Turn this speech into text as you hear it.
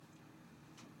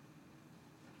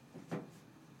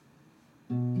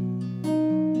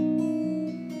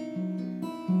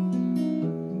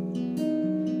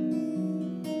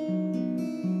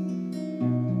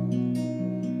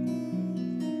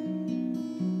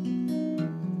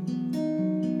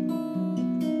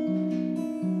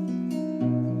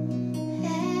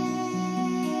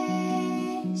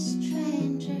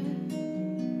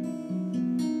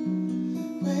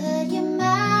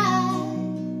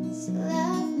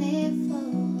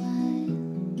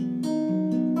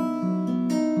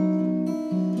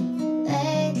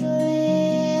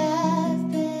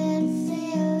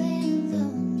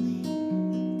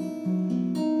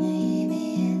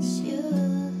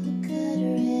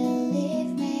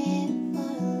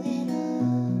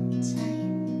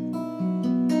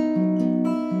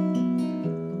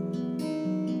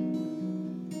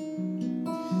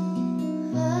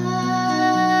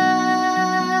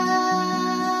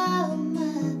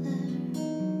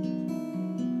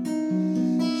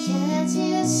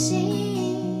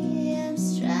see I'm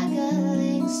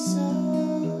struggling so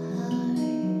hard.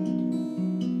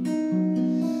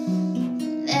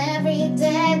 And every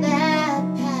day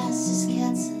that passes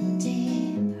gets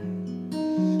deeper,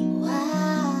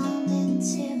 wound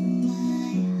into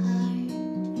my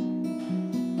heart.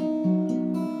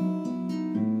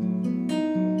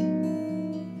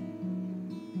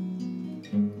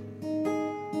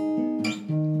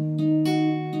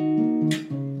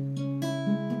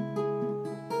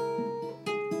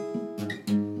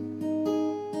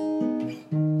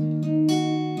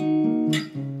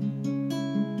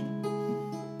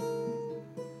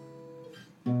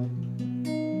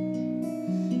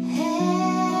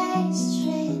 Hey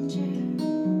stranger,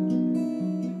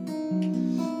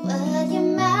 would you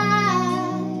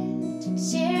mind to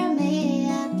cheer me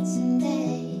up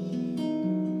today?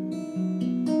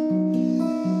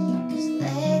 'Cause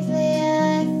lately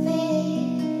I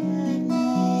feel like my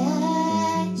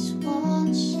eyes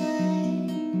won't shine,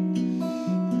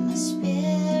 and my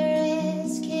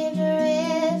spirits keep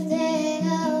drifting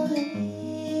away.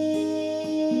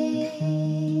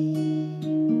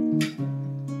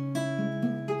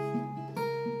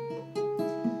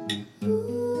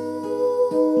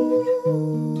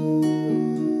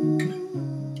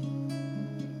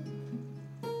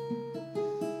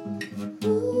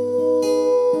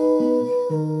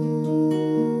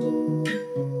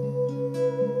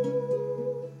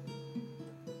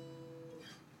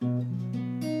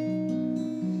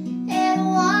 It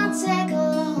won't take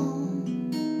long.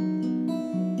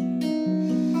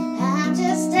 I'm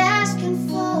just asking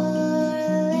for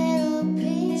a little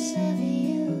piece of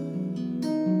you.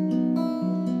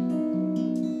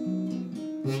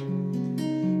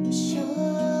 I'm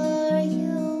sure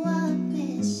you won't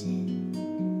miss it,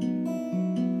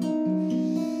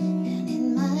 and it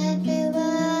might be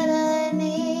what I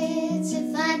need to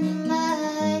find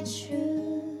my truth.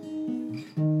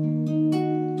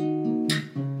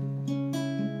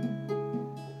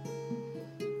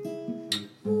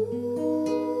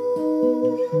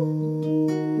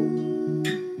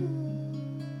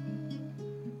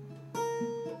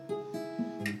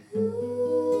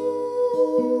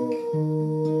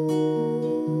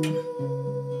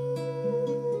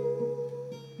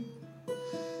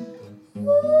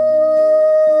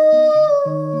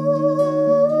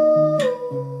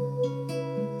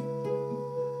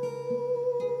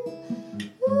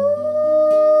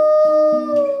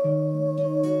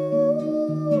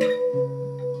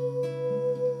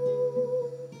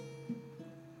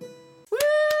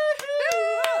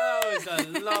 That was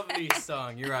a lovely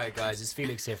song. You're right, guys. It's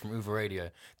Felix here from Uva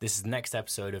Radio. This is the next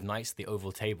episode of Nights at the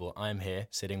Oval Table. I'm here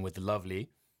sitting with the lovely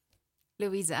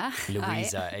Louisa.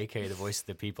 Louisa, Hi. aka the voice of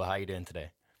the people. How are you doing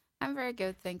today? I'm very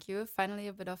good, thank you. Finally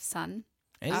a bit of sun.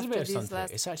 It's a After bit of sun these today.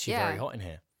 last- It's actually Yeah. very hot in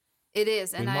here. It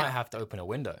is, We and might have to open a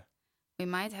window. we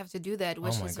might have to do that,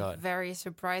 which my is God. very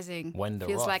surprising. Window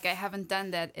Feels off. like I haven't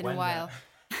done that in a while.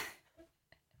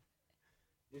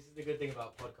 This is the good thing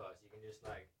about podcasts. You can just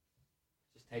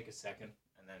take a second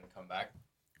and then come back,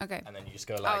 Okay. and then you just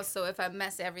go Oh, so if I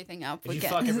mess everything up, if we you can.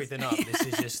 fuck everything up, this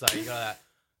is just like you got that.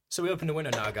 So we open the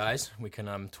window now, guys. We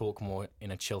can talk more in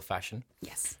a chill fashion.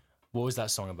 Yes. What was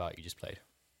that song about you just played?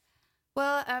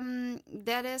 Well,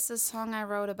 that is a song I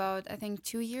wrote about, I think,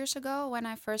 2 years ago when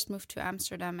I first moved to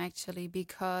Amsterdam, actually,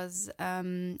 because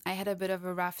I had a bit of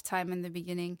a rough time in the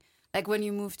beginning. Like when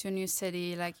you move to a new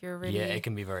city, like you're really Yeah, it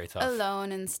can be very tough.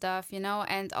 alone and stuff, you know.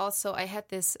 And also I had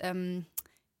this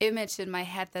image in my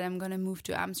head that I'm going to move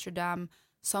to Amsterdam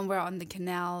somewhere on the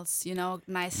canals, you know,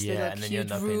 nice Yeah, little and then you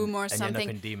cute end up room or and you something. end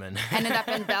up in Diemen. Ended up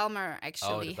in Belmer,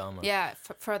 actually. Oh, the Bijlmer. Yeah,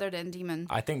 further than Diemen.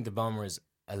 I think the Bijlmer is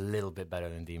a little bit better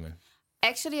than Diemen.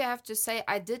 Actually, I have to say,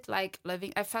 I did like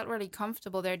living. I felt really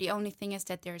comfortable there. The only thing is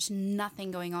that there's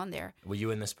nothing going on there. Were you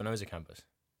in the Spinoza campus?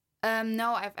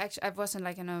 No, I wasn't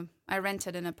like I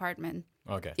rented an apartment.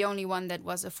 Okay. The only one that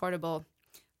was affordable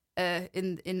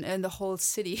in the whole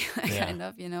city, Yeah. kind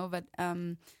of, you know. But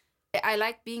I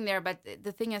like being there. But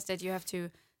the thing is that you have to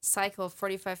cycle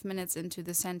 45 minutes into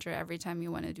the center every time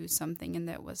you want to do something, and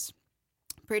that was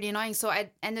pretty annoying. So I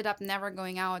ended up never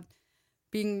going out,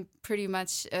 being pretty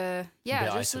much just a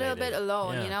little bit isolated.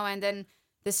 alone, Yeah. you know. And then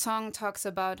the song talks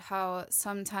about how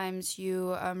sometimes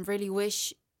you really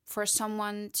wish for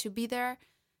someone to be there,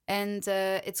 and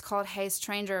it's called Hey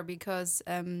Stranger because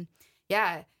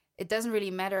it doesn't really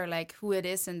matter like who it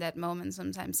is in that moment.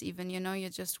 Sometimes even, you know, you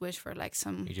just wish for like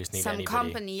You just need some anybody.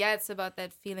 company. Yeah, it's about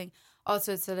that feeling.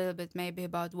 Also, it's a little bit maybe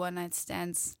about one night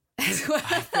stands as well.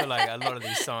 I feel like a lot of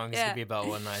these songs Yeah. could be about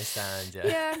one night stand. Yeah.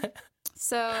 Yeah.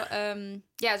 So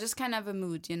just kind of a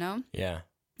mood, you know. Yeah.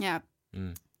 Yeah.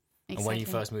 Mm. And when you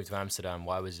first moved to Amsterdam,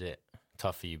 why was it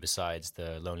tough for you besides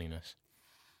the loneliness?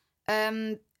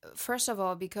 First of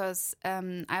all, because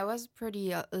I was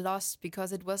pretty lost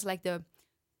because it was like the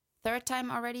third time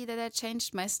already that I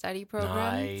changed my study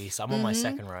program. Nice. I'm on my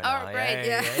second right now. Oh, great,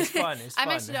 yeah. It's fun. It's I'm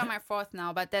fun. actually on my fourth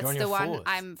now, but that's You're on the your one fourth?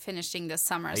 I'm finishing this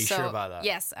summer. Are you so sure about that?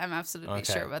 Yes, I'm absolutely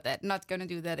Okay. sure about that. Not gonna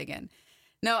do that again.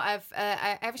 No,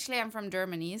 I'm from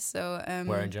Germany, so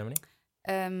Where in Germany?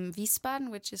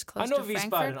 Wiesbaden, which is close I know to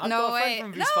Frankfurt. Wiesbaden. I've no got a way.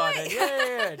 friend from No Wiesbaden. way.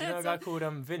 Yeah. Do you know a guy called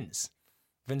Vince?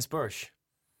 Vince Bursch.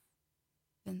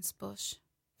 Vince Bush.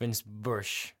 Vince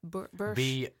Bursch. Bursch.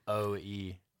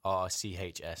 Boerchs.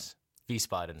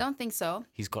 Wiesbaden. Don't think so.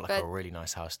 He's got like but- a really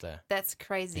nice house there. That's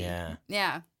crazy. Yeah.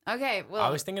 Yeah. Okay. Well. I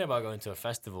was thinking about going to a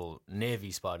festival near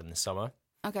Wiesbaden this summer.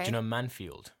 okay. Do you know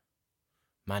Manfield?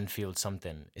 Manfield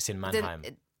something. It's in The- Mannheim.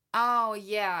 oh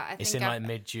yeah, I It's think in I've- like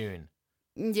mid-June.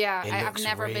 Yeah, It I've looks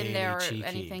never been there or really cheeky.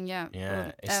 anything. Yeah. Yeah,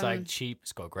 Well, it's like cheap.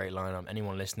 It's got a great lineup.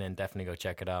 Anyone listening, definitely go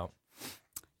check it out.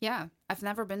 yeah, I've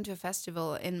never been to a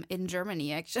festival in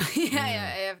Germany actually. Mm. I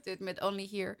have to admit, only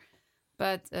here.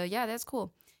 But yeah, that's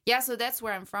cool. Yeah, so that's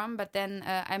where I'm from. But then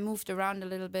I moved around a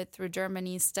little bit through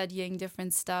Germany, studying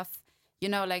different stuff. You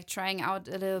know, like trying out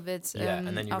a little bit. Yeah,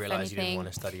 and then you of realize you didn't anything.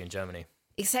 want to study in Germany.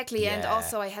 Exactly, and Yeah.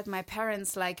 also I had my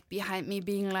parents like behind me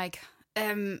being like,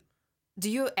 "Do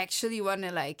you actually want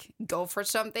to like go for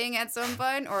something at some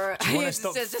point, or Do you wanna it's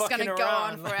stop just fucking gonna go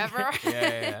on around?" forever?"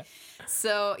 Yeah.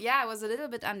 So yeah, I was a little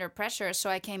bit under pressure. So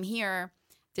I came here,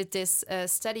 did this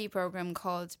study program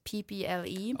called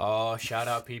PPLE. Oh, shout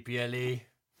out PPLE. And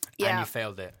Yeah. you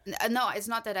failed it. No, it's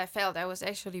not that I failed. I was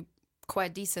actually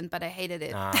quite decent, but I hated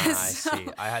it. Ah, I So- see.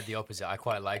 I had the opposite. I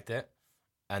quite liked it,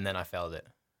 and then I failed it.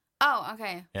 Oh,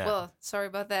 okay. Yeah. Well, sorry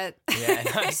about that. Yeah,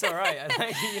 that's all right. I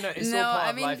think, it's No, all part I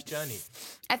of mean- life's journey.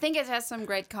 I think it has some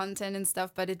great content and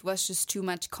stuff, but it was just too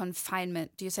much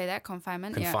confinement. Do you say that?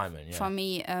 Confinement? Confinement, yeah. For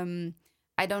me,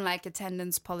 I don't like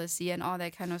attendance policy and all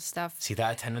that kind of stuff. See,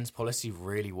 that attendance policy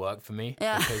really worked for me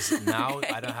Yeah. because now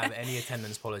I don't have any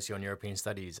attendance policy on European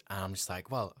studies, and I'm just like,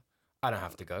 well, I don't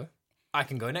have to go. I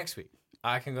can go next week.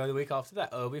 I can go the week after that.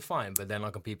 Oh, it'll be fine. But then,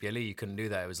 like on PPLE, you couldn't do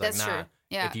that. It was like, That's nah, true.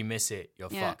 Yeah. if you miss it, you're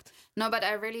Yeah. fucked. No, but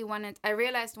I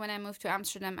realized when I moved to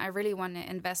Amsterdam, I really want to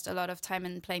invest a lot of time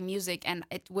in playing music, and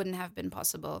it wouldn't have been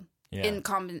possible Yeah. in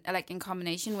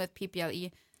combination with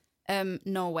PPLE.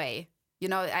 No way. You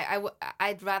know,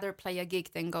 I'd rather play a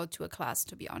gig than go to a class,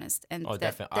 to be honest. And Oh,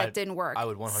 that definitely. didn't work. I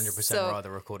would 100% So-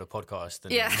 rather record a podcast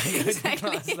than Yeah, go to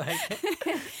exactly. class,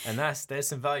 and there's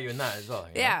some value in that as well.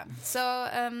 you know? Yeah.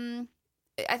 So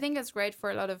I think it's great for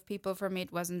a lot of people. For me,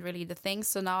 it wasn't really the thing.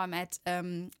 So now I'm at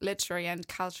literary and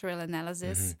cultural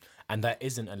analysis. Mhm. And that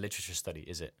isn't a literature study,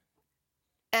 is it?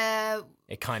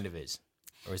 It kind of is.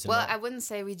 Or is it Well, not? I wouldn't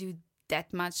say we do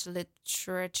that much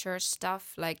literature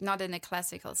stuff, like not in a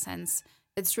classical sense.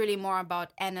 It's really more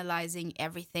about analyzing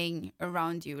everything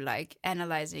around you, like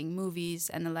analyzing movies,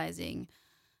 analyzing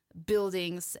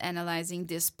buildings, analyzing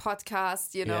this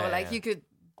podcast, you know, Yeah, like yeah. you could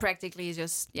practically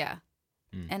just,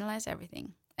 analyze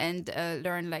everything and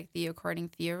learn like the according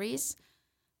theories.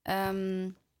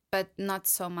 But not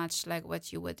so much like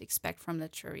what you would expect from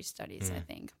literary studies, I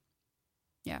think.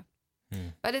 Yeah.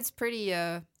 But it's pretty,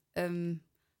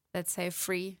 let's say,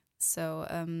 free. So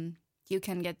you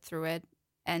can get through it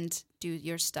and do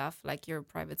your stuff, like your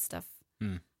private stuff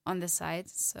on the side.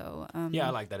 So Yeah,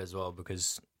 I like that as well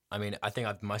because, I mean, I think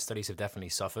my studies have definitely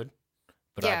suffered,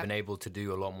 but Yeah. I've been able to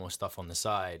do a lot more stuff on the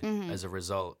side as a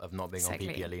result of not being Exactly.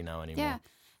 on PPLE now anymore. yeah.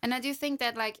 And I do think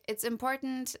that like it's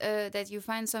important that you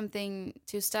find something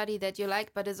to study that you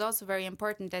like, but it's also very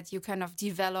important that you kind of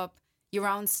develop your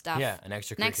own stuff. Yeah, and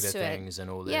next extracurricular to it. things and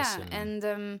all this. Yeah,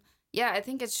 and yeah, I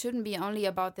think it shouldn't be only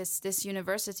about this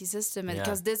university system Yeah.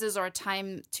 because this is our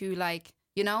time to like,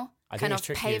 you know, I kind think of it's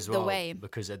tricky pave as the well way.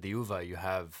 because at the UVA you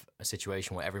have a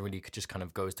situation where everybody just kind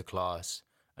of goes to class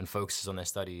and focuses on their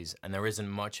studies, and there isn't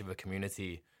much of a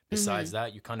community besides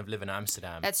that. You kind of live in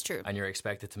Amsterdam. Mm-hmm. That's true. And you're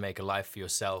expected to make a life for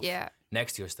yourself Yeah.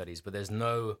 next to your studies, but there's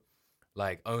no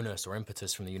like onus or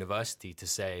impetus from the university to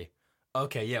say,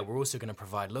 okay, yeah, we're also going to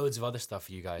provide loads of other stuff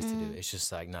for you guys to do. It's just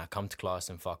like, nah, come to class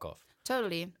and fuck off.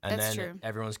 Totally. And Mm. That's then true.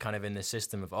 everyone's kind of in this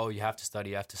system of, oh, you have to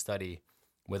study,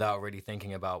 without really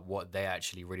thinking about what they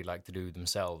actually really like to do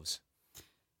themselves.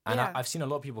 And Yeah. I've seen a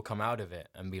lot of people come out of it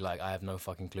and be like, I have no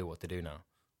fucking clue what to do now.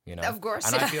 You know? Of course.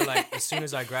 And I feel like as soon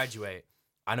as I graduate,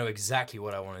 I know exactly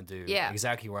what I want to do. Yeah.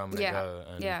 Exactly where I'm going to Yeah. go.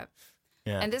 And Yeah.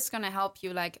 Yeah. And this is going to help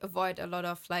you like avoid a lot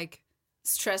of like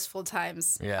stressful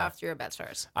times Yeah. after your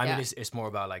bachelor's. I mean, Yeah. it's more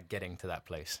about like getting to that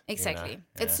place. you know? Exactly.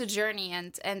 Yeah. It's a journey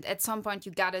and at some point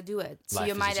you gotta do it. So Life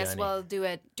you is a might as journey. well do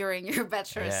it during your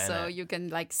bachelor's Yeah, so innit? you can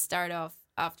like start off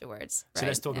afterwards. So right?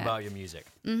 let's talk Yeah. about your music.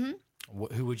 Mm-hmm.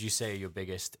 Who would you say are your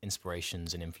biggest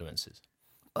inspirations and influences?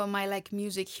 Well, my like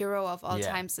music hero of all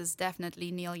Yeah. times is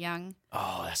definitely Neil Young.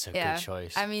 Oh, that's a Yeah, good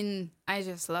choice. I mean, I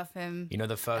just love him. You know,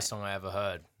 the first song I ever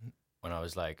heard when I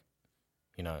was like,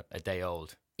 you know, a day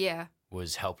old Yeah.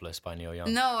 was "Helpless" by Neil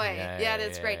Young. No way. Yeah,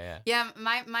 that's great. Yeah. Yeah,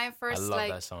 my I first love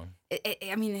like that song.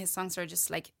 I mean, his songs are just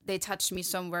like they touched me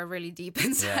somewhere really deep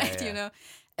inside, yeah. you know.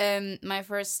 My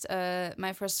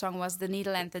first song was "The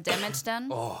Needle and the Damage Done."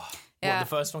 Oh, Yeah. what,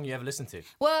 the first song you ever listened to?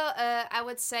 Well, I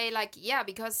would say like yeah,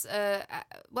 because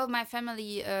well, my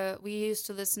family we used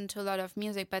to listen to a lot of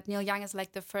music, but Neil Young is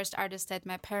like the first artist that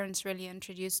my parents really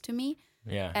introduced to me.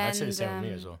 Yeah, I'd say the And, same with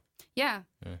me as well. Yeah,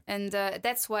 and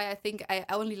that's why I think I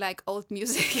only like old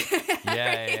music.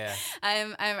 Yeah.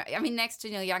 I mean, next to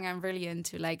Neil Young, I'm really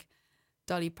into like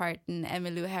Dolly Parton,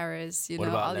 Emmylou Harris, you What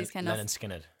know, about all these kind Leonard of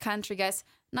Skinner? country guys.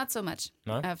 Not so much,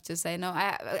 No? I have to say. No,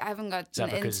 I haven't Is gotten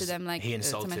that because into them like he to my-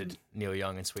 insulted Neil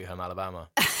Young in Sweet Home Alabama?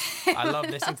 I love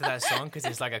listening to that song because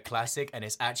it's like a classic and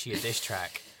it's actually a diss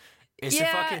track. It's a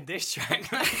Yeah. fucking diss track.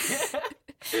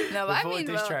 No, but I Before mean,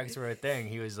 diss well, tracks were a thing,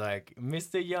 he was like,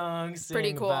 "Mr. Young, sing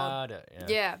Pretty cool. about it."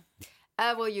 yeah.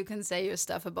 Well, you can say your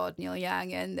stuff about Neil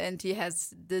Young, and he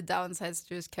has the downsides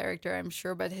to his character, I'm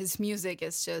sure, but his music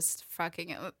is just fucking.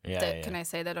 Yeah. Can I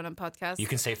say that on a podcast? You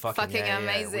can say fucking, Fucking yeah.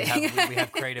 amazing. We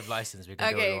have creative license. We can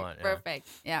do what Okay, we want. Yeah. perfect.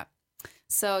 Yeah.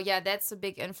 So yeah, that's a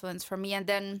big influence for me, and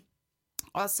then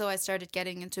also I started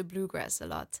getting into bluegrass a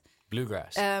lot.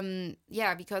 Bluegrass.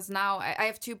 Yeah, because now I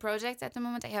have two projects at the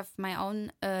moment. I have my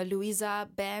own Louisa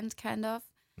band, kind of.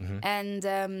 Mm-hmm. And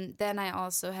then I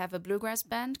also have a bluegrass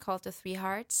band called the Three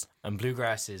Hearts. And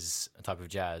bluegrass is a type of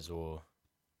jazz, or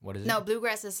what is it? No,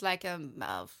 bluegrass is like a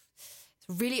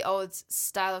really old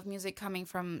style of music coming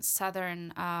from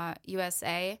southern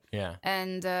USA. Yeah.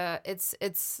 And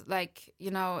it's like,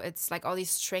 you know, it's like all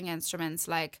these string instruments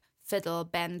like fiddle,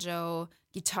 banjo,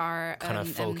 guitar. Kind of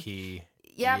and folky.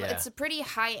 yeah, but it's a pretty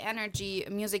high energy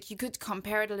music. You could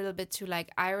compare it a little bit to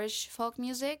like Irish folk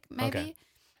music, maybe. Okay.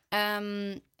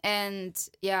 And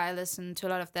yeah, I listen to a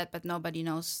lot of that, but nobody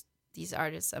knows these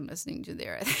artists I'm listening to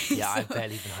there. Yeah, I've So,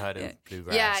 barely even heard of yeah.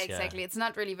 bluegrass. yeah, exactly. It's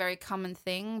not really very common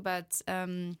thing, but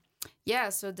yeah.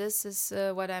 So this is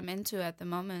what I'm into at the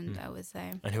moment, I would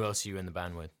say. And who else are you in the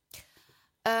band with?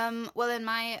 Well, in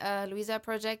my Louisa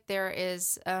project, there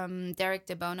is Derek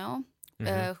DeBono,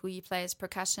 who he plays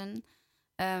percussion.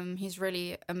 He's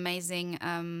really amazing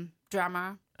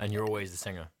drummer. And you're always the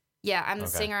singer. Yeah, I'm the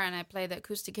Okay. singer and I play the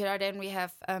acoustic guitar. Then we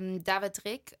have David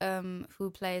Rick, who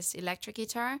plays electric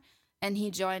guitar. And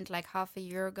he joined like half a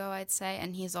year ago, I'd say.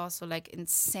 And he's also like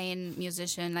insane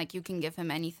musician. Like you can give him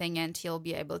anything and he'll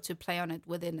be able to play on it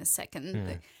within a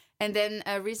second. And then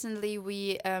recently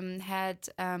we had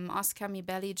Oscar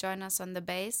Mibelli join us on the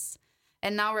bass.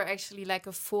 And now we're actually like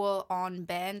a full-on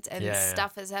band and Yeah, yeah.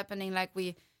 stuff is happening. Like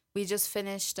we just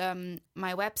finished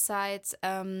my website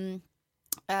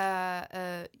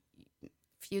a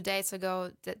few days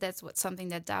ago. That's something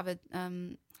that David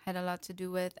had a lot to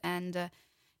do with. And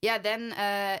yeah, then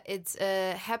it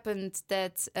happened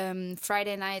that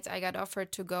Friday night I got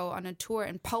offered to go on a tour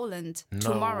in Poland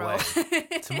tomorrow. way.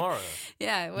 Tomorrow?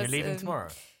 Yeah, it was, You're leaving tomorrow?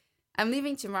 I'm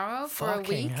leaving tomorrow for a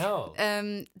Fucking week. hell.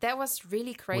 That was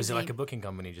really crazy. Was it like a booking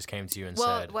company just came to you and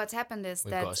Well, said, what happened is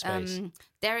 "We've got a that space"?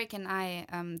 Derek and I,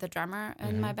 the drummer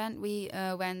in my band, we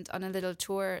went on a little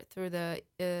tour through the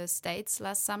States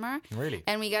last summer. Really?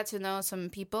 And we got to know some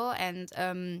people. And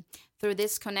through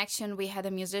this connection, we had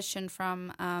a musician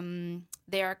from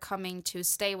there coming to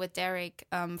stay with Derek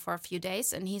for a few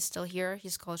days. And he's still here.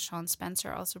 He's called Sean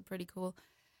Spencer, also pretty cool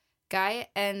guy.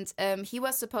 And he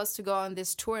was supposed to go on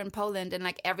this tour in Poland and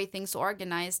like everything's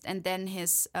organized. And then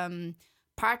his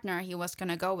partner he was going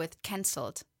to go with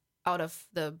canceled out of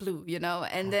the blue, you know.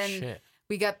 And then shit.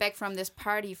 we got back from this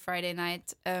party Friday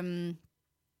night.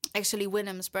 Actually,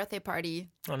 Wynnum's birthday party,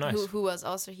 Oh, nice. who was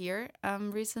also here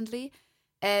recently.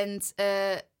 And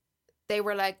they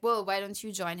were like, well, why don't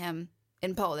you join him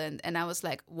in Poland? And I was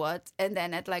like, what? And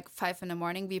then at like 5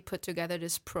 a.m, we put together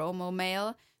this promo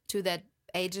mail to that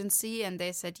agency and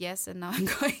they said yes. And now I'm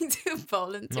going to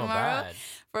Poland Not tomorrow bad.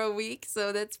 for a week.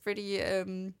 So that's pretty,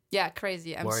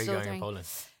 crazy. I'm Where are you still going doing... in Poland?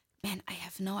 Man, I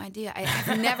have no idea.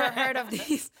 I've never heard of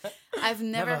these. I've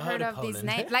never heard of these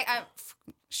Poland. names. Like,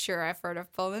 sure, I've heard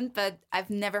of Poland, but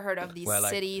I've never heard of these Well,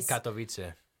 like cities.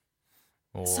 Katowice.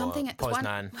 Or Something-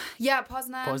 Poznan. Yeah,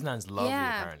 Poznan. Poznan's lovely,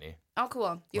 Yeah. apparently. Oh, cool.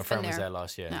 My You've friend been was there. there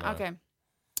last year. No, no. okay.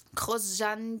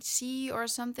 Krozhanci or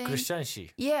something.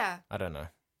 Krzyzanci. Yeah. I don't know.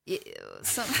 Yeah,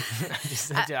 some, I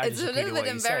just it's a repeated little what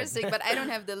bit you said. embarrassing, but I don't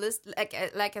have the list.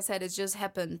 Like I said, it just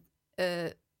happened.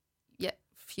 A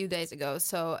few days ago.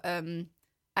 So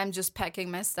I'm just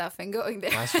packing my stuff and going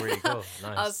there. That's really cool.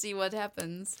 Nice. I'll see what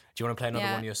happens. Do you want to play another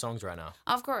Yeah. one of your songs right now?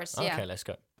 Of course, yeah. Okay, let's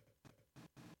go.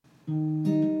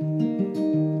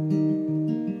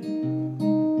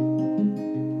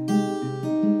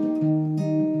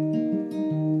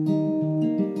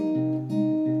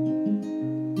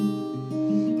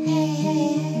 Hey, hey,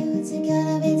 hey, what's it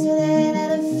gonna be today?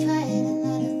 Another fight,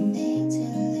 another thing to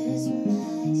lose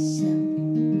myself.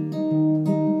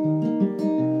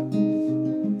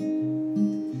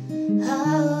 Oh,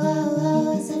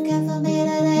 what's it got for me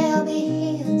today? I'll be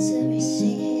here to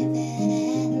receive it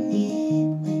anyways.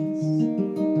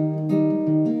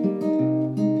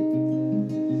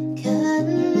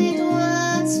 Couldn't it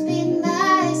once be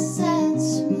nice and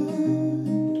smooth?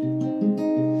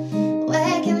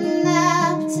 Waking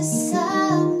up to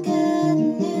some good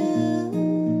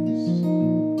news.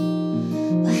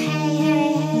 But hey,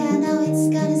 hey, hey, I know it's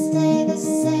gonna stay the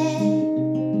same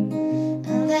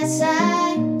unless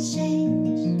I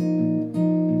change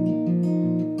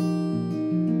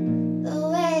the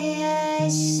way I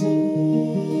see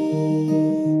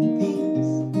things.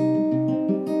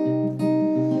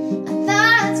 My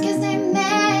thoughts, 'cause they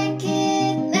make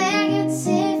it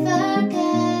negative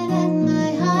again, and my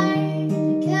heart,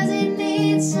 'cause it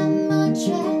needs some more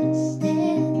trust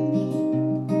in me.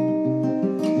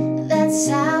 That's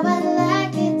how I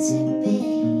like it to be.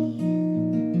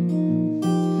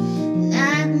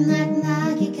 Knock, knock,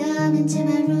 knock, you come into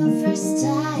my room first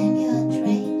time, you're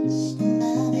draped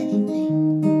about anything.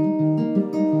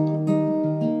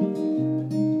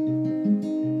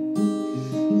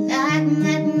 Knock,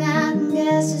 knock, knock,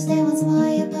 guess just stay once more,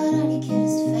 you put on your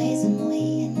cutest face and we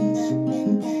end up in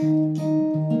bed again.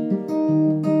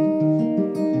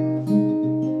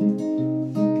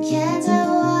 Can't I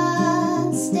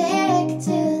once stick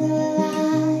to the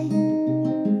line?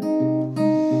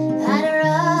 I'd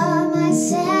run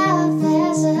myself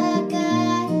as a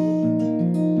guide.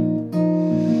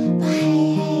 But hey,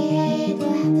 hey, hey, it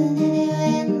will happen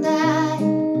anyway, and I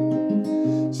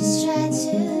just try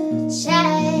to change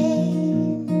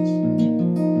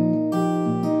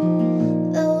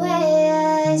the way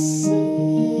I see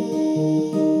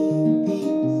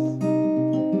things.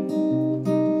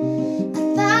 My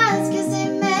thoughts, 'cause they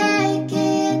make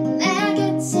it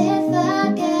negative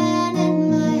again, and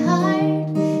my heart,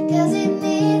 'cause it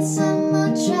needs some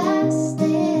more trust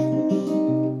in me.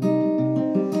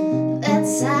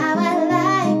 That's how I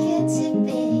like it to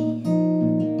be.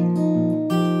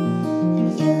 And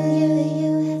you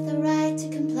have the right to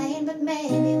complain, but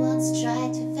maybe once try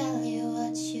to value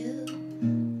what you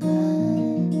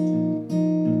want.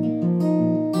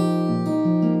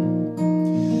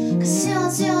 'Cause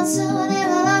soon it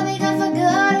will all be gone for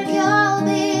good, and you'll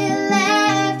be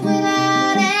left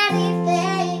without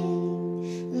anything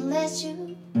unless you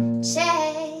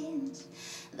change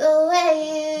the way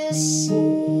you see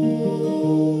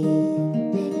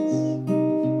things.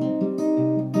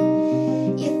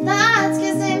 Your thoughts,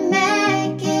 'cause they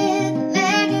make it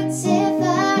negative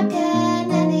again,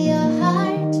 and your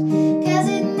heart, 'cause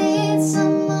it needs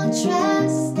some more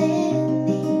trust in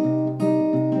me.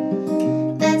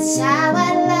 That's how I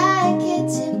like it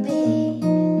to be,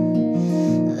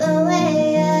 the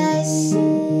way I see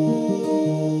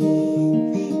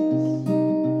things.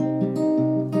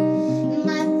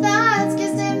 My thoughts,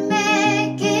 'cause they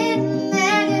make it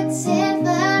negative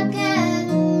again,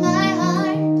 and my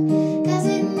heart, 'cause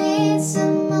it needs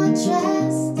some more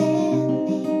trust in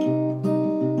me.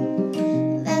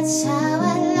 That's how I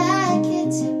like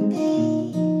it to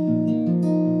be.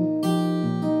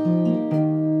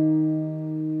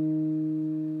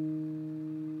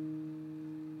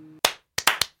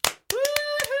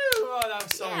 Woohoo! Oh,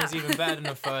 that song was Yeah. even better than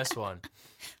the first one.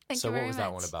 Thank So you what very was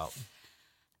that one much. about?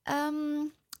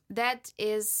 That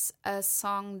is a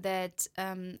song that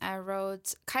I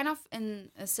wrote kind of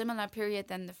in a similar period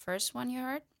than the first one you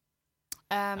heard.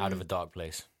 Out of a dark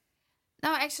place.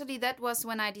 No, actually, that was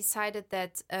when I decided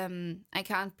that I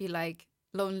can't be like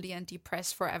lonely and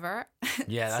depressed forever.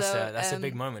 Yeah, that's So, a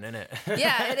big moment, isn't it?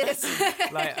 Yeah, it is.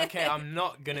 Like, okay, I'm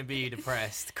not gonna be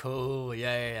depressed. Cool.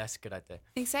 Yeah, that's a good idea.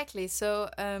 Exactly. So,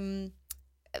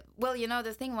 well, you know,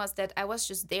 the thing was that I was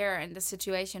just there, and the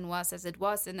situation was as it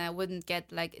was, and I wouldn't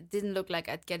get like, it didn't look like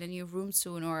I'd get a new room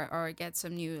soon or get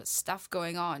some new stuff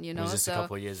going on. You know, Was this so a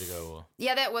couple of years ago? Or?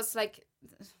 yeah, that was like,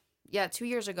 yeah, 2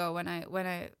 years ago when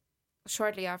I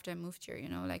shortly after I moved here. You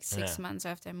know, like 6 months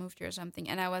after I moved here or something,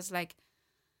 and I was like,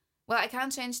 well, I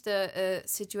can't change the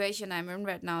situation I'm in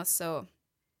right now, so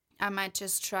I might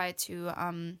just try to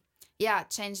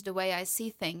change the way I see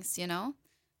things, you know,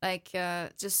 like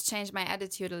just change my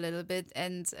attitude a little bit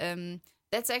and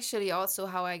that's actually also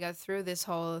how I got through this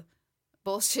whole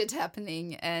bullshit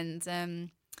happening. And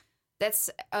that's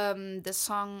the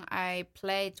song I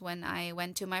played when I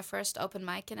went to my first open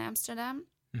mic in Amsterdam.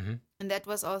 Mm-hmm. And that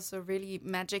was also a really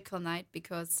magical night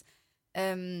because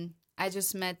I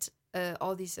just met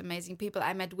all these amazing people.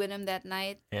 I met Willem that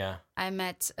night. Yeah. I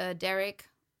met Derek,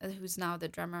 who's now the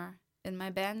drummer in my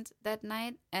band that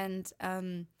night. And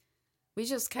we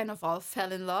just kind of all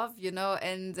fell in love, you know,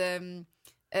 and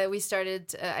I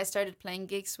started playing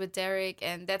gigs with Derek,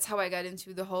 and that's how I got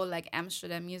into the whole like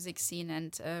Amsterdam music scene.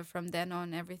 And from then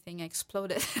on, everything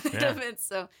exploded a little bit.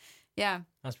 So, yeah,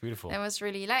 That's beautiful. it was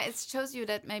really like it shows you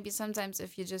that maybe sometimes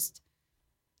if you just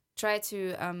try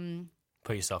to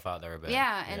Put yourself out there a bit.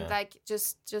 and like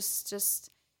just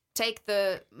take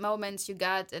the moments you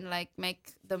got and like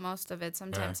make the most of it.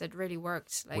 Sometimes it really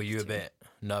worked. Like, Were you a bit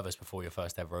nervous before your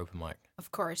first ever open mic?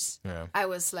 Of course. Yeah. I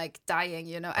was like dying,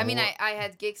 you know. I mean, what- I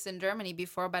had gigs in Germany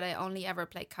before, but I only ever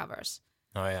played covers.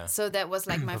 Oh yeah. So that was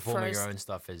like my Performing first. your own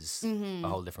stuff is a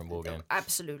whole different ballgame.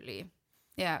 Absolutely.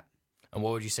 Yeah. And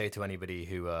what would you say to anybody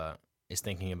who is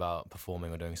thinking about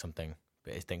performing or doing something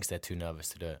but thinks they're too nervous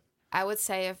to do it? I would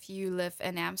say if you live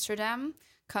in Amsterdam,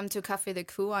 come to Café de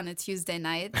Koe on a Tuesday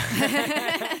night.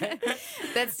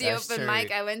 That's the That's open true.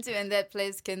 mic I went to, and that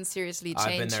place can seriously I've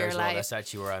been change there your as well. life. That's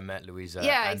actually where I met Louisa.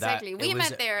 Yeah, And that- exactly. it We was-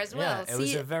 met there as well. Yeah, it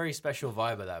was See- a very special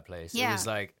vibe at that place. It Yeah. was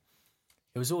like,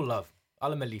 it was all love.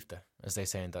 Allemaal liefde, as they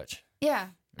say in Dutch. Yeah,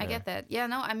 I get that. Yeah,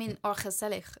 no, I mean, or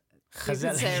gezellig. You could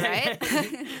Gezellig. say, right?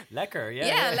 Lekker, yeah.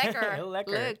 Yeah, lekker. Heel lekker.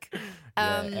 Look.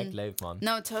 Ja, echt leuk, man.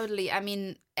 No, totally. I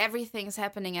mean, everything's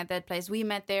happening at that place. We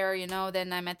met there, you know,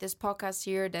 then I met this podcast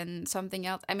here, then something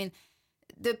else. I mean,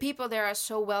 the people there are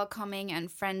so welcoming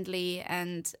and friendly,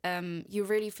 and you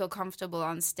really feel comfortable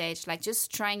on stage. Like,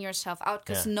 just trying yourself out,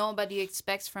 because Yeah. nobody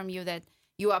expects from you that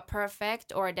you are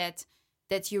perfect or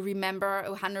that you remember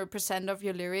 100% of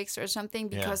your lyrics or something,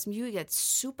 because you get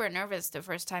super nervous the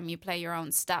first time you play your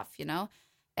own stuff, you know?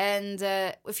 And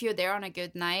if you're there on a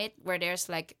good night where there's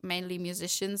like mainly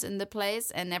musicians in the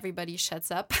place and everybody shuts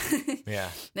up,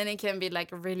 Yeah. then it can be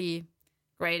like a really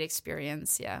great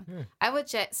experience. Yeah. I would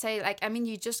say, like, I mean,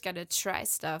 you just got to try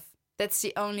stuff. That's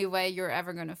the only way you're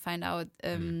ever going to find out.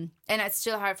 And it's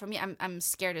still hard for me. I'm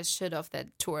scared as shit of that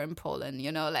tour in Poland,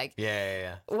 you know, like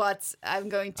Yeah. what I'm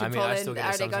going to I Poland. still get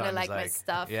it Are they going to sometimes, like my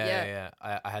stuff? Yeah.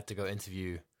 I had to go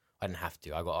interview. I didn't have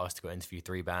to. I got asked to go interview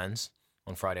 3 bands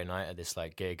on Friday night at this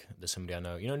like gig that somebody I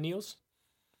know. You know Niels?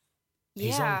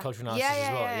 He's on Cultural Analysis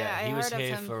as well. Yeah. I He was heard of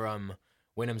here him. for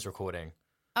Winham's recording,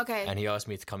 Okay. and he asked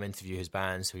me to come interview his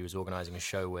band, so he was organizing a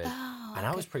show with. Oh, and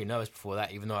I was pretty nervous before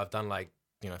that, even though I've done like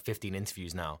 15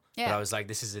 interviews now. But Yeah. I was like,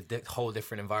 this is a whole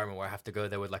different environment where I have to go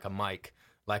there with like a mic,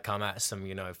 like I'm at some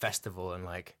festival and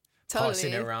like passing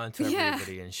it Totally. around to Yeah.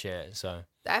 everybody and shit. So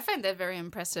I find that very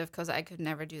impressive because I could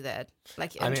never do that.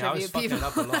 Like I mean, I interview was fucking people. it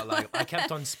up a lot. Like I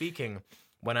kept on speaking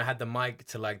when I had the mic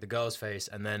to like the girl's face,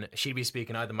 and then she'd be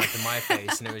speaking, I had the mic to my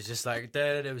face, and it was just like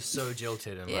it was so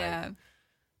jilted and Yeah. like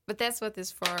But that's what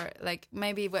this for. Like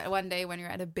maybe one day when you're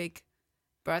at a big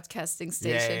broadcasting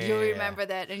station, yeah, you'll yeah. remember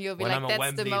that and you'll be when like, I'm at that's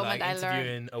Wembley, the moment like I learned.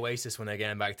 interviewing Oasis when they're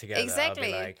getting back together.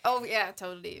 Exactly. I'll be like, Oh yeah,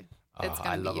 totally. It's oh, gonna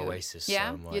I be love you. Oasis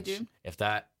Yeah, so much. you do? If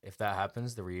that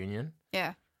happens, the reunion,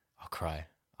 Yeah. I'll cry.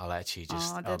 I'll actually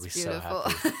just, Oh, I'll that's be beautiful. so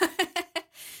happy.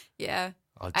 Yeah.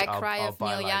 I'll, I I'll- cry I'll if buy,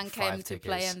 Neil like, Young came 5 to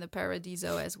play tickets. in the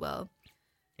Paradiso as well.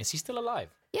 Is he still alive?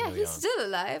 Yeah, Neil he's Young? still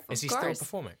alive. Of Is he course. still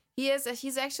performing? He is.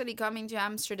 He's actually coming to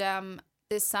Amsterdam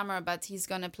this summer, but he's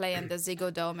gonna play in the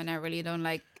Ziggo Dome, and I really don't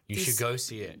like. You these- should go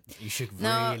see it. You should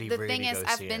No, really, the really thing is, go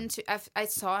I've see been it. to. I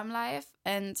saw him live,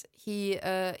 and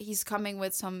he's coming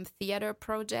with some theater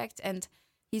project, and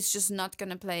he's just not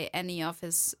gonna play any of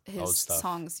his Old stuff.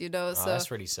 songs. You know, Oh, so that's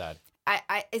really sad.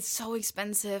 I it's so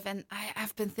expensive, and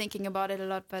I've been thinking about it a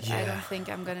lot, but I Yeah. don't think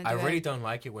I'm gonna do I really it. don't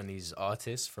like it when these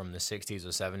artists from the 60s or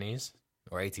 70s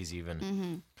or 80s even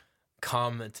Mm-hmm.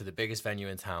 come to the biggest venue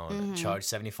in town, charge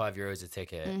 75 euros a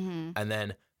ticket, Mm-hmm. and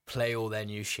then play all their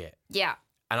new shit. Yeah,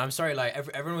 And I'm sorry, like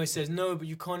everyone always says, no, but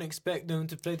you can't expect them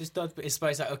to play this stuff. But it's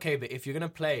like, okay, but if you're gonna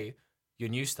play your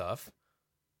new stuff,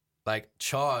 like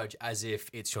charge as if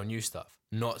it's your new stuff,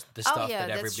 not the stuff yeah, that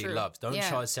that's everybody true. loves. Don't Yeah.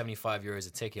 charge 75 euros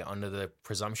a ticket under the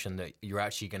presumption that you're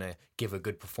actually gonna give a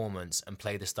good performance and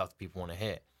play the stuff that people want to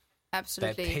hear. That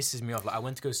absolutely. pisses me off. Like I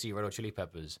went to go see Red Hot Chili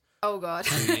Peppers. Oh God.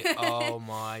 Oh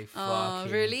my Oh,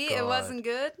 fucking really? God. It wasn't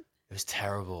good. It was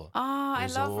terrible. Oh, It I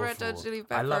was love Red Hot awful. Chili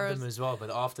Peppers. I love them as well,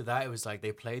 but after that, it was like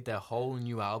they played their whole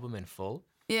new album in full,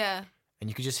 Yeah. and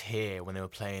you could just hear when they were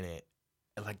playing it,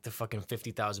 like the fucking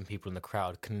 50,000 people in the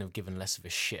crowd couldn't have given less of a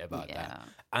shit about Yeah. that.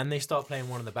 And they start playing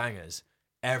one of the bangers,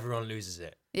 everyone loses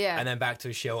it. Yeah. And then back to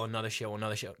a show, another show,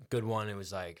 good one. It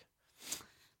was like,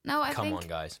 No, I come think, on,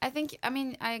 guys. I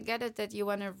mean, I get it that you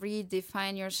want to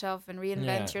redefine yourself and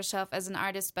reinvent yourself as an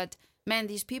artist, but man,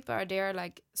 these people are there,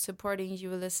 like, supporting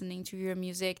you, listening to your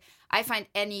music. I find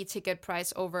any ticket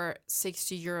price over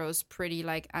 60 euros pretty,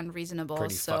 like, unreasonable.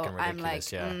 Pretty so fucking I'm like,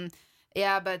 ridiculous,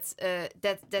 but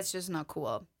that's just not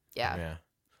cool. Yeah. Yeah.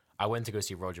 I went to go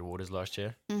see Roger Waters last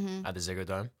year Mm-hmm. at the Ziggo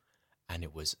Dome, and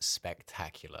it was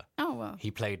spectacular. Oh, well. He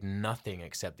played nothing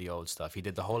except the old stuff. He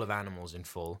did the whole of Animals in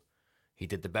full. He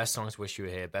did the best songs, Wish You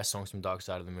Were Here, best songs from Dark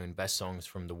Side of the Moon, best songs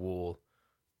from The Wall,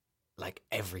 like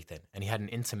everything. And he had an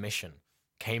intermission,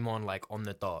 came on like on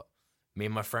the dot. Me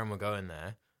and my friend were going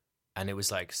there, and it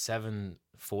was like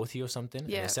 7:40 or something.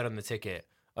 Yeah. And they said on the ticket,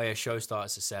 oh yeah, show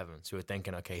starts at 7. So we were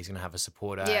thinking, okay, he's going to have a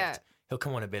support act. Yeah. He'll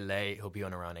come on a bit late. He'll be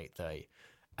on around 8:30.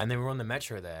 And then we were on the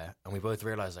metro there, and we both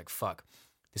realized, like, fuck,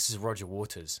 this is Roger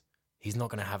Waters. He's not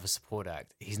going to have a support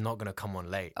act. He's not going to come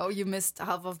on late. Oh, you missed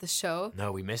half of the show?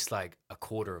 No, we missed like a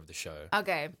quarter of the show.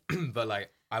 Okay. But like,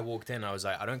 I walked in, I was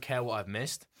like, I don't care what I've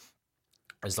missed,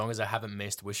 as long as I haven't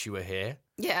missed Wish You Were Here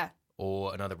Yeah.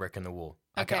 or Another Brick in the Wall.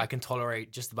 Okay. I can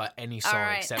tolerate just about any song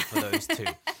right. except for those two.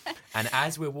 And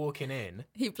as we're walking in,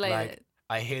 He played like, it.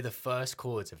 I hear the first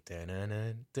chords of dun dun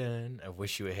dun dun of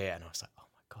Wish You Were Here, and I was like, oh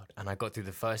my god! And I got through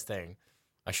the first thing.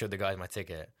 I showed the guys my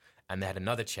ticket, and they had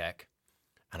another check,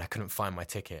 and I couldn't find my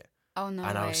ticket. Oh, no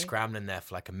And way. I was scrambling there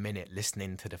for like a minute,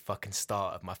 listening to the fucking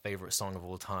start of my favorite song of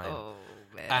all time. Oh,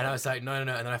 man. And I was like, no. And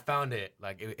then I found it.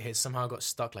 Like, it somehow got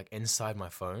stuck like inside my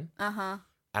phone. Uh-huh.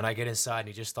 And I get inside, and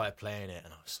he just started playing it,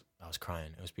 and I was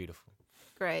crying. It was beautiful.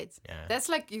 Great. Yeah. That's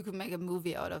like you could make a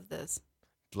movie out of this.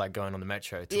 Like going on the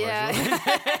metro to Yeah.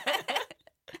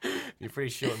 Be a pretty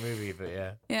short movie, but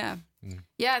yeah. Yeah.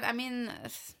 Yeah, I mean,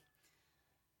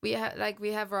 we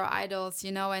have our idols,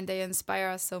 you know, and they inspire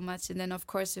us so much. And then, of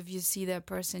course, if you see that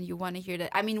person, you want to hear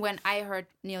that. I mean, when I heard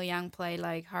Neil Young play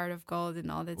like Heart of Gold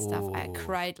and all that stuff, I Ooh.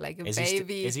 cried like a Is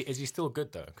baby. he still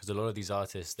good though? Because a lot of these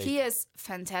artists, He is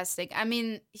fantastic. I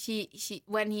mean, he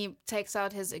when he takes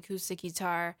out his acoustic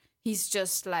guitar, he's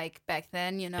just like back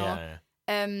then, you know.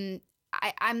 yeah.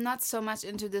 I'm not so much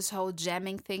into this whole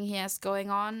jamming thing he has going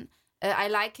on. I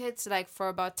like it like for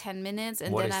about 10 minutes,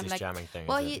 and What then is I'm this like, jamming thing?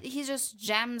 well, Is it- he just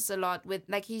jams a lot with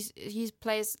like he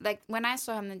plays like when I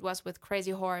saw him it was with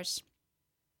Crazy Horse.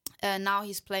 Now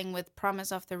he's playing with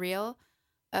Promise of the Real.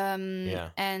 Yeah.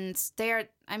 And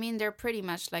they're pretty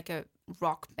much like a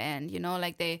rock band, you know,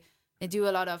 like they do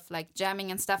a lot of like jamming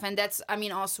and stuff, and that's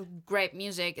also great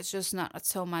music. It's just not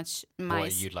so much my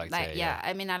What you'd like to hear, yeah. yeah.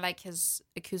 I mean, I like his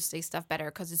acoustic stuff better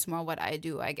because it's more what I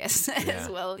do, I guess, Yeah. as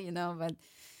well, you know. But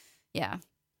yeah,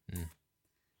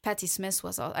 Patti Smith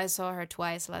I saw her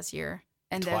twice last year,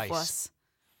 and that Twice? was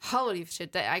holy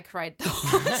shit. I cried the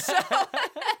whole show.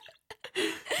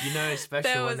 You know, That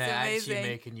especially was when they're actually amazing.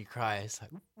 making you cry. It's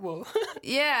like, whoa.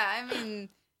 Yeah, I mean,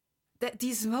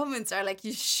 these moments are like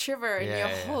you shiver in Yeah, your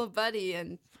yeah. whole body,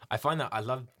 and I find that I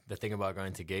love the thing about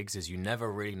going to gigs is you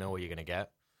never really know what you're going to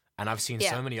get. And I've seen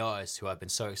Yeah. so many artists who I've been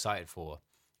so excited for,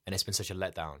 and it's been such a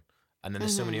letdown. And then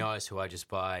there's so many Mm-hmm. artists who I just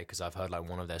buy because I've heard like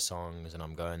one of their songs and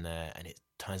I'm going there and it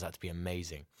turns out to be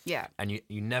amazing. yeah. And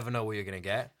you never know what you're going to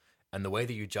get. And the way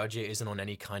that you judge it isn't on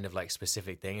any kind of like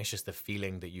specific thing. It's just the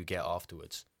feeling that you get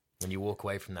afterwards. When you walk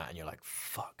away from that and you're like,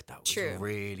 fuck, that was True.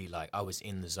 really like, I was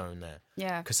in the zone there.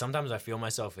 Yeah. Because sometimes I feel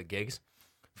myself at gigs,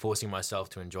 forcing myself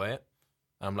to enjoy it.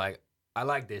 I'm like, I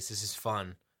like this is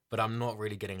fun, but I'm not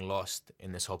really getting lost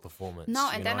in this whole performance. No,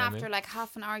 You and know then what I after mean? like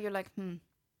half an hour, you're like,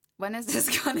 when is this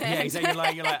gonna Yeah, end?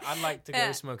 exactly. You're like, I'd like to go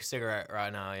Yeah. smoke a cigarette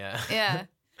right now, yeah. Yeah.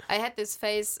 I had this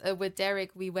phase with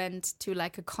Derek. We went to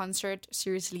like a concert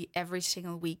seriously every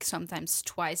single week, sometimes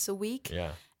twice a week.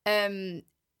 Yeah.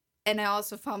 And I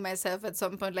also found myself at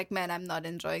some point like, man, I'm not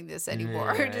enjoying this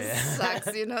anymore. Yeah, This yeah.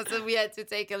 sucks, you know. So we had to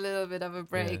take a little bit of a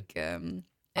break. In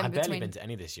I've barely between. been to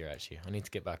any this year, actually. I need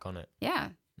to get back on it. Yeah,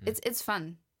 it's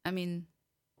fun. I mean,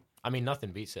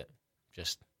 Nothing beats it.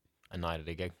 Just a night at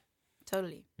a gig.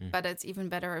 totally. But it's even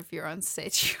better if you're on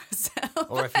stage yourself.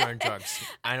 Or if you're on drugs.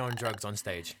 And on drugs on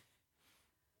stage.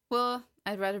 Well,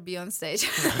 I'd rather be on stage.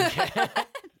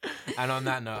 And on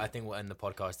that note, I think we'll end the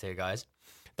podcast here, guys.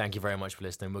 Thank you very much for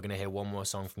listening. We're going to hear one more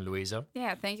song from Louisa.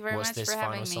 Yeah, thank you very What's much this for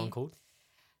having final me. song called?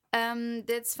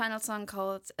 This final song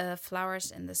called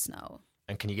Flowers in the Snow.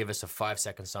 And can you give us a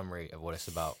 5-second summary of what it's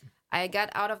about? I got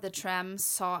out of the tram,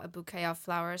 saw a bouquet of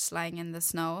flowers lying in the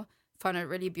snow, found it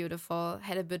really beautiful,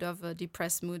 had a bit of a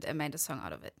depressed mood, and made a song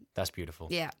out of it. That's beautiful.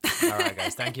 Yeah. All right,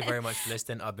 guys. Thank you very much for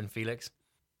listening. I've been Felix.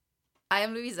 I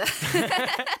am Louisa.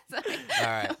 All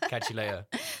right. Catch you later.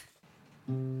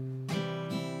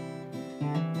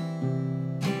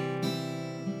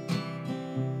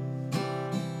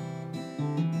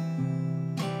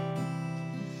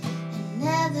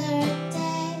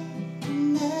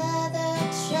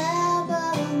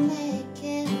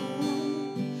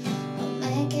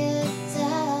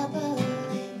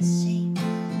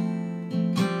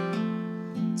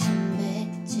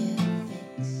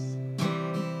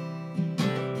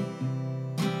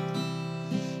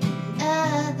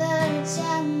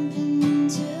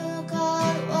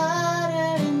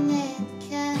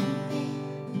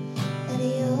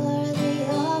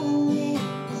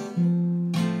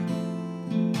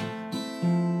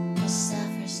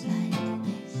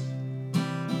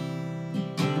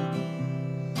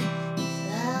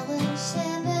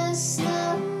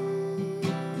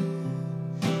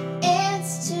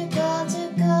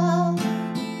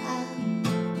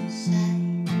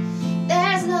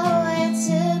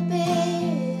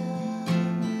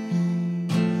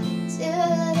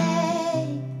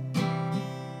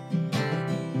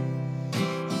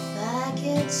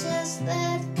 just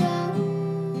let go,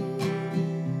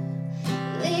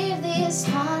 leave these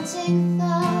haunting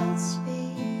thoughts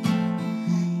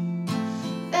behind,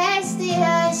 face the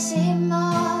icy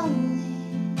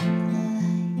morning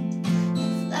light, the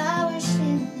flowers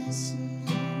in the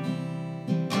snow.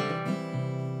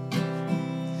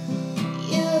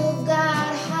 You've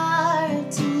got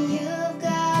heart and you've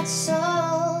got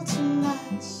soul, too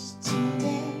much to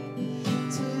dare,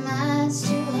 too much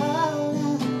to hold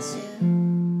on to.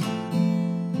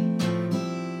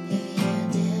 If you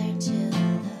dare to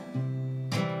love,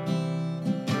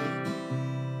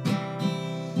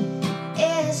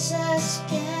 it's a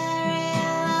scary,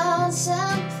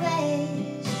 lonesome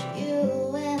place. You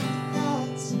and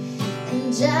thoughts and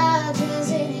judges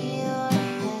in your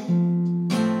head.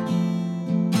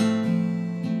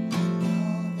 I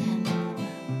know them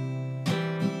well.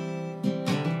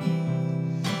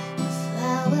 The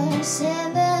flowers in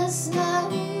the snow.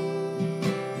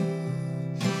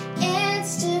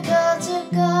 It's too cold to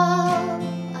go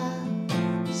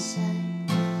outside.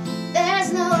 There's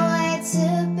no way to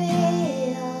be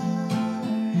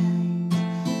alright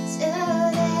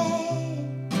today.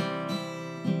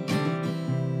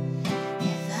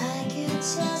 If I could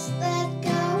just let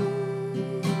go,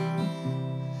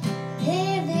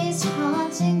 leave these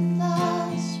haunting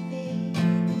thoughts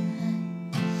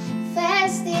behind,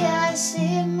 face the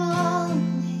icy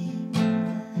morning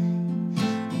light,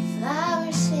 and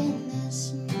flowers in the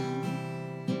snow.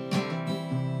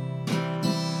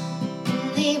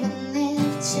 And even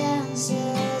if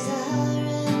chances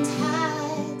aren't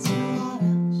high,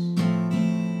 tomorrow's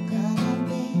gonna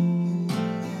be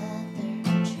another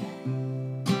try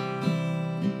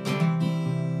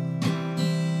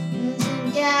to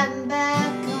get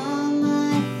back on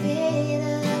my feet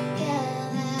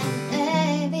again, and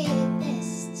maybe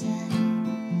this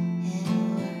time it'll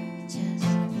work just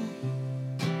fine.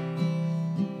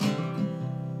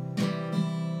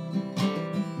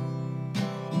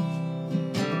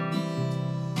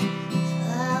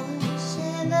 Flowers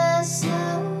in the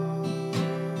snow.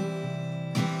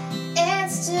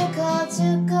 It's too cold to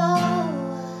go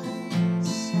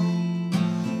outside.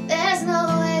 There's no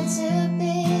way to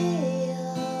be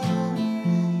alright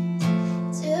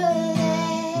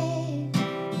today.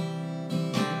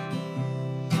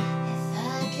 If I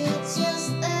could just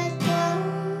let go,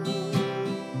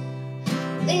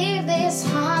 leave this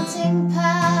haunting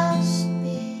past